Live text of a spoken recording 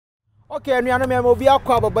Okay, and we are not be a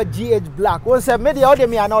crab about GH Black. Once I made the other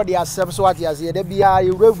me and all the assembs what he has here, they be a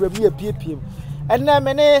PPM. And then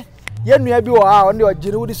many yen may be on the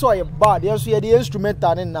original soil bad. Yes, we are the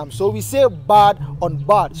instrumental in them. So we say bad on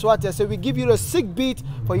bad. So what I say, we give you a sick beat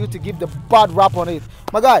for you to give the bad rap on it.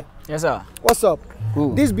 My guy. Yes, sir. What's up?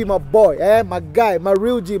 Cool. This be my boy, my guy, my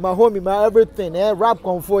real G, my homie, my everything, rap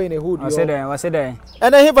Komfour in a hood. What's it?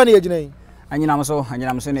 And I have an age name. And I'm so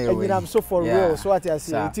for real. So what I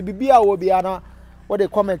say, to be will be what they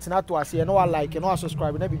comment not to us, you know, I like, you know, I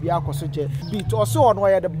subscribe, and be our beat also on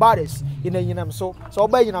where the baddest in the so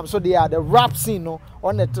by so they are the rap scene no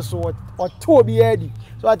on it so or to be ready.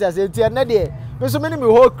 So what I say, there's so many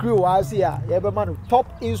whole crew I see here, man,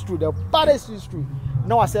 top instru, the baddest instru.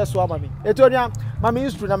 No, I say so, mommy. Etonia, mommy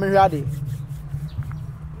instru, I'm ready.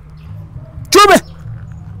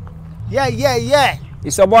 Yeah.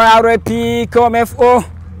 It's a boy RP Komfour.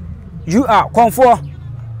 You are Komfour.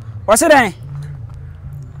 What's it then?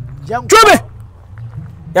 Chubi!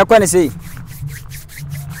 You're going to see.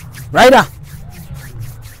 Rider.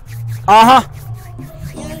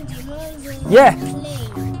 Yeah.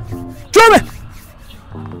 Chubi!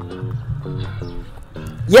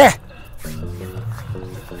 Yeah.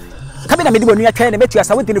 Come in, when you are trying to make you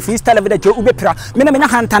a within the freestyle with the Joe Ubepra. Mina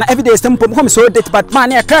Hantana every day, some home so that, but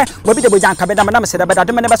man, I can't. What did the young Cabana said about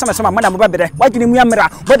the members of some Madame Babere? Why didn't we amra?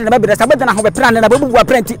 What did the baby that I didn't have a plan and a boo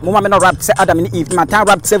plenty? Woman rap, Adam and Eve, Matan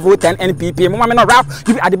rap, several 10 NPP, woman rap,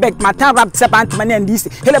 you at the back, Matan rap, Sabant, man, and this.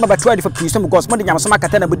 Hell about 20 for peace, some goes, Monday, some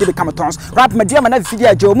Catana would become tons. Rap, my dear, and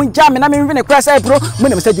Fidia Joe, Jam, and I mean, a crash, bro.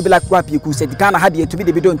 When I said you be like rap, you could say the Ghana had to be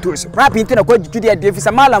the bidon tours. Rap into a quote, Judy, Davis,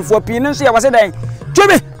 a malam for opinions. I was a day.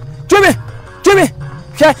 Jimmy,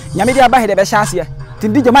 Yamidi Abahe de Beshasia.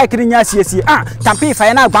 Tindi Mike in Yasia. Tampi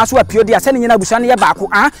Fana Basu appeared there sending in a Busania Baku.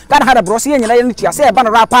 God had a brosy and I say a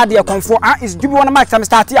banner rap party Komfour. Is Juby one of my time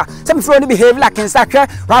start here. Some friendly behave like in Saka.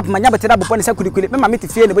 Rap Manabata upon the Sakuri, Mamma to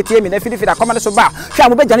fear with him in a fit of common so bad. Shall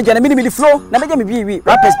we be a minute flow? Never be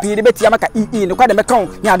rappers be the Betiamaka in the Quad Macron.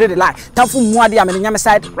 Yeah, did it like Tafu Muadia and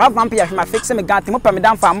Yamaside. Rap Vampire, my fix and got him up and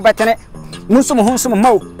down from Bettene. Musum Honsum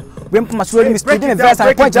Mo. When must really break it down,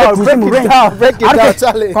 Charlie.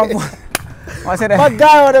 My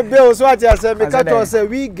guy on the bill, so what I said, because say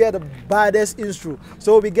we get the baddest instru,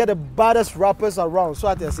 so we get the baddest rappers around. So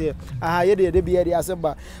what I say, they be the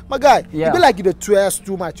assemble. My guy, you be like you the twist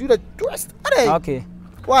too much. You the twist. Okay.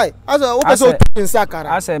 Why? As I so in Sakara.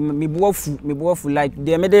 I said me bofu like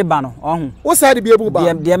the mede bano. What side be able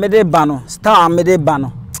to the mede bano? Star mede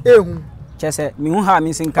bano. Okay,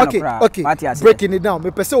 breaking it down. Me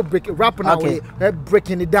person break it, rapping away,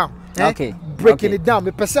 breaking it down. Okay, breaking it down. Me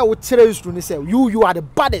person will tell you to say you are the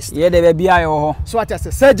baddest. Yeah, they be I oh. So what I say,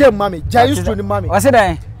 Sergeant Mommy, Jayus to the mommy. What's it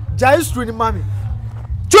then? Jayus to the mommy.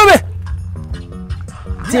 Chube.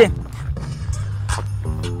 See.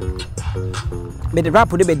 Me the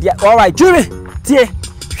rap with the be all right, Chube. See.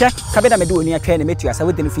 Kabeda me do ni a train me to us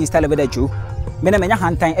with the freestyle with the Jew. Me na menya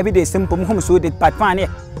hantan every day simple home so the part fan here.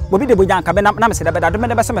 Bobi de bojan ka be na me se da be da do me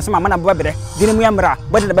de be se me se mama na bo bere dini mu amra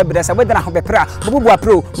bo de be bere se bo de na ho be pra bobu bo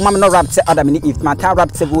pro mama no rap se Adam ni if mata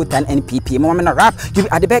rap se go 10 NPP mama no rap you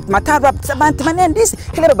at the back mata rap se bant man and this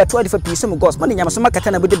hele ba 20 for piece mo gospel ni nyama so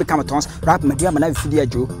makata na bo de become tons rap ma dia ma na fidia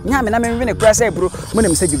jo nya me na me wene kra se bro mo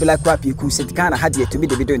nem se you be like rap you could sit Ghana had to be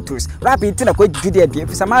the video tours rap it na ko judia bi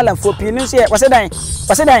fi samalan for pi no se wase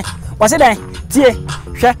dan tie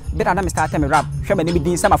hwe be da na me start me rap hwe ma ni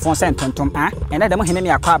din sama fon sen tontom and da mo hene me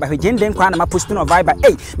akwa ba hwe jenden kwa na ma post no vibe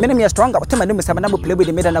hey me me stronger but me no sabana bo play with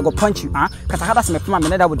the me na go punch you kasa hada se me pema me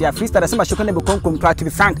na da wo dia freestyle se ma shoko ne be konkom try to be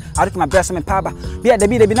frank I reck my best me pa ba bi da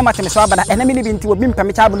bi na mate me so aba na ene me ni bi nti wo bi mpa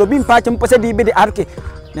me cha bo no bi mpa che mpo se di bi de arke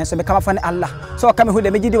na so me kama fa ne Allah so ka me hu de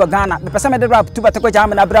me gidi wa Ghana me pesa me de rap tu ba te ko jam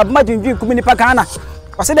na bra ma dwindwin ku ni pa Ghana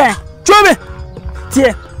o se den chume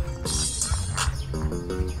tie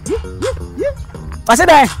o se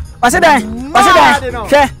den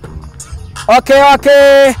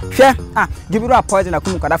okay share Jubi rap poison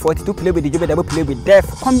akum kwada 42 play with the Jubi double play with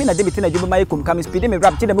death combine na debit na Jubi mai kum come speed me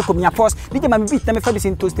rap chide me kum nya force DJ ma beat na me fa this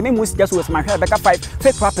toast me mus just was my hair back 5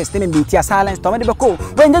 fake rappers me beat ya silence to me de beko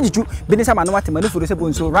when juju binisa ma no wate ma no furu se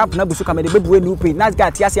bonso rap na busu kama de bebu enu pay nice guy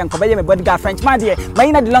tia se ankoba ye me bodyguard French man there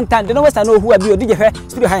my na the long time they know west I know who abi DJ fe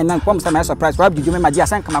studio high nan come some surprise rap juju me ma dia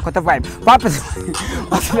san kama quarter vibe rappers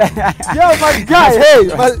yo my guy hey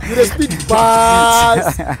you speak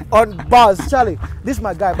bars on bars Charlie this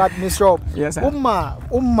my guy but Mr. Yes, sir.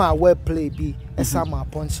 Umma well play be and some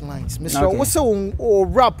punchlines. Mr. What's so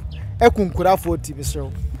rap ekunkura 40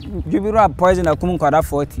 Mr. Jubi rap poison akum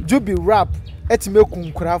 40. Jubi rap etime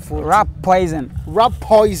kunkura 40. Rap poison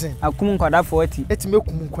akum 40. Etime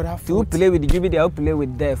kunkura 40. To play with Jubi they play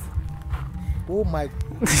with death. Oh my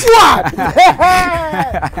God!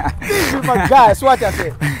 This is my guy. So what I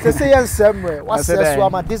say? They say yes, somewhere. What says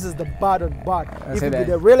Swama? This is the bad on bad. If you be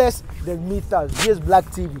the realest, then meet us. Here's Black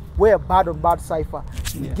TV. We're bad on bad cipher.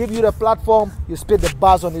 We give you the platform. You spit the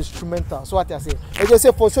bars on instrumental. So what I say? I just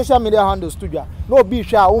say for social media handles studio. No be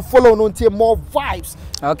shy. Won't follow. No take more vibes.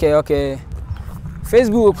 Okay.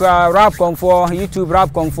 Facebook rap Komfour, YouTube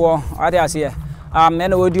rap Komfour. What I say?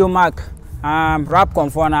 And audio mark. Rap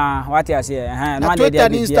Komfour na what you say? No Twitter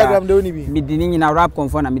and Instagram don't be. Me didn't na rap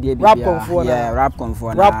Komfour na me dey. Rap Komfour. Yeah, rap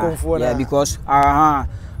Komfour. Rap Komfour. Yeah, because I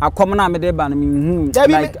come na me dey ban me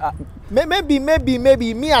like maybe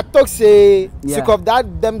me I talk say sick of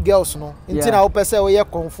that them girls no. Until I open say we hear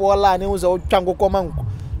Komfour la and we say chango come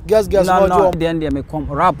girls no then me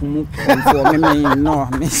come rap mu Komfour me no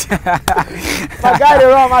me. I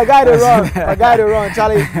got it wrong,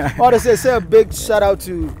 Charlie. All they say a big shout out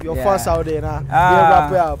to your fans out there now.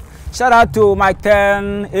 Wrap it up. Shout out to my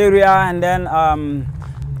 10 area and then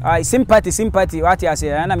sympathy what you say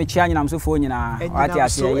and I'm change am so phone na what you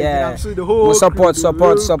say yeah support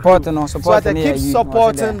no support so keep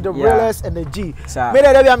supporting the realest and the G me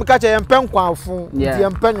dey am catch empen kwanfo the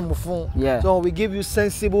empen mufo so we give you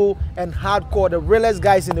sensible and hardcore the realest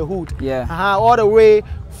guys in the hood all the way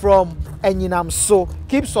from Enyinam. So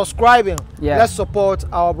keep subscribing. Let's support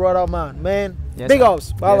our brother man. Big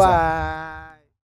ups. Bye bye.